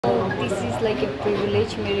like a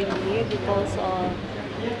privilege मेरे लिए because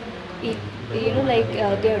it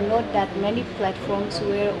there are not that many platforms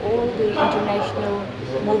where all the international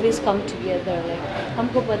movies come together. Like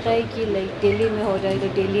हमको पता है कि like Delhi में हो जाए तो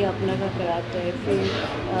दिल्ली अपना का कराते हैं, फिर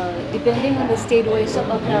depending on the state वो सब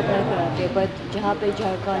अपना अपना कराते हैं, but जहाँ पे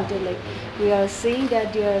झारखंड है like we are seeing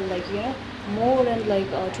that there are like more than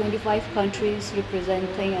like 25 countries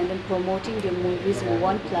representing and then promoting their movies on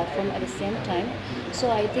one platform at the same time. So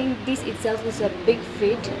I think this itself is a big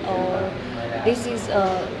feat, or this is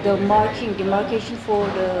the demarcation for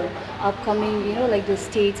the upcoming, like the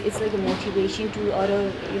states. It's like a motivation to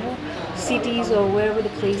other, cities or wherever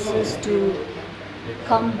the places to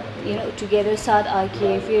come, together साथ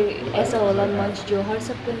आके फिर ऐसा वाला मंच जो हर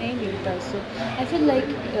सबको नहीं मिलता. So I feel like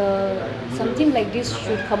something like this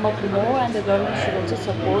should come up more, and the government should also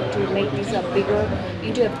support to make this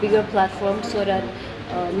into a bigger platform, so that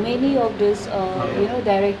many of these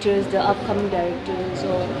directors, the upcoming directors,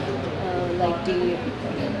 or like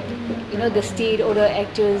the state or the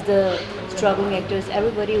actors, the struggling actors,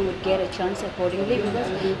 everybody would get a chance accordingly. Because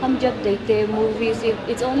हम जब देखते हैं movies,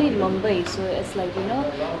 it's only in Mumbai, so it's like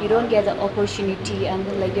you don't get the opportunity, and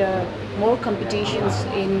then like there are more competitions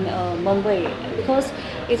in Mumbai because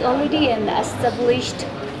it's already an established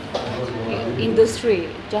industry.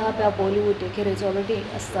 जहाँ पे आप Bollywood देखे रहे, it's already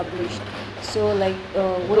established. So like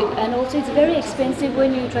and also it's very expensive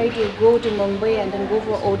when you try to go to Mumbai and then go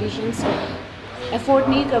for auditions. Afford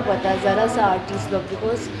नहीं कर पाता ज़रा सा artist लोग,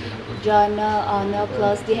 because जाना आना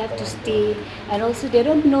plus they have to stay, and also they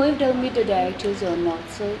don't know if they'll meet the directors or not.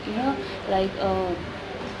 So like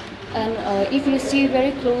and if you see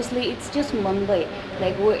very closely, it's just Mumbai.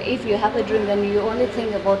 Like if you have a dream, then you only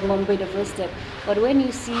think about Mumbai the first step. But when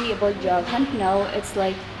you see about Jharkhand now, it's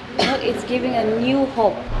like it's giving a new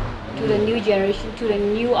hope to the new generation, to the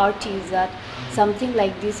new artists, that something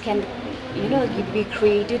like this can be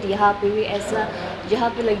created. यहाँ पे भी ऐसा, जहाँ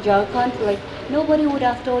पे like Jharkhand, like nobody would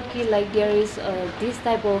have thought कि like there is this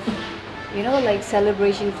type of like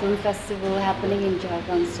celebration film festival happening in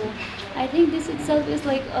Jharkhand. So I think this itself is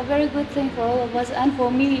like a very good thing for all of us, and for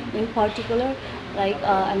me in particular. Like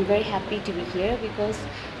I'm very happy to be here because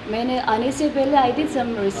मैंने आने से पहले I did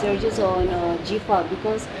some researches on Jifa,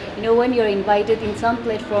 because when you're invited in some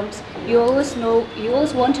platforms, you always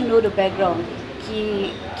want to know the background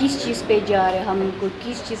कि किस चीज़ पे जा रहे हैं, हमको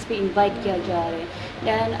किस चीज़ पे invite किया जा रहे हैं.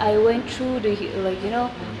 Then I went through the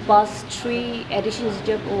past 3 editions.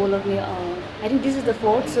 जब वो लोग ने I think this is the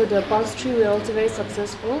 4th, so the past 3 were also very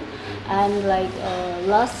successful, and like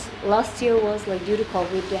last year was like due to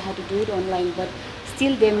COVID they had to do it online, but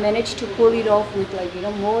still they managed to pull it off with like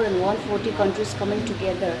more than 140 countries coming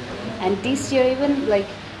together. And this year, even like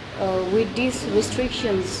with these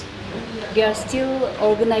restrictions, they are still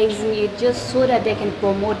organizing it just so that they can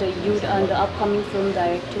promote the youth and the upcoming film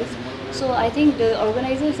directors. So I think the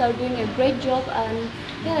organizers are doing a great job, and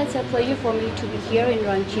yeah, it's a pleasure for me to be here in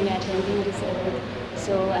Ranchi attending this event.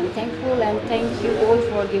 So I'm thankful, and thank you all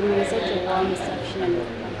for giving me such a warm reception, and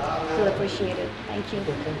I feel appreciated. Thank you.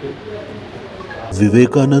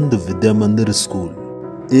 Vivekananda विद्या मंदिर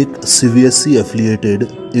school एक CBSE affiliated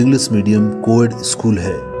English medium coed school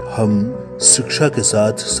है. हम शिक्षा के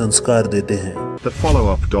साथ संस्कार देते हैं. The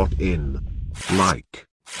Followup.in. Like,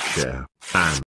 share, and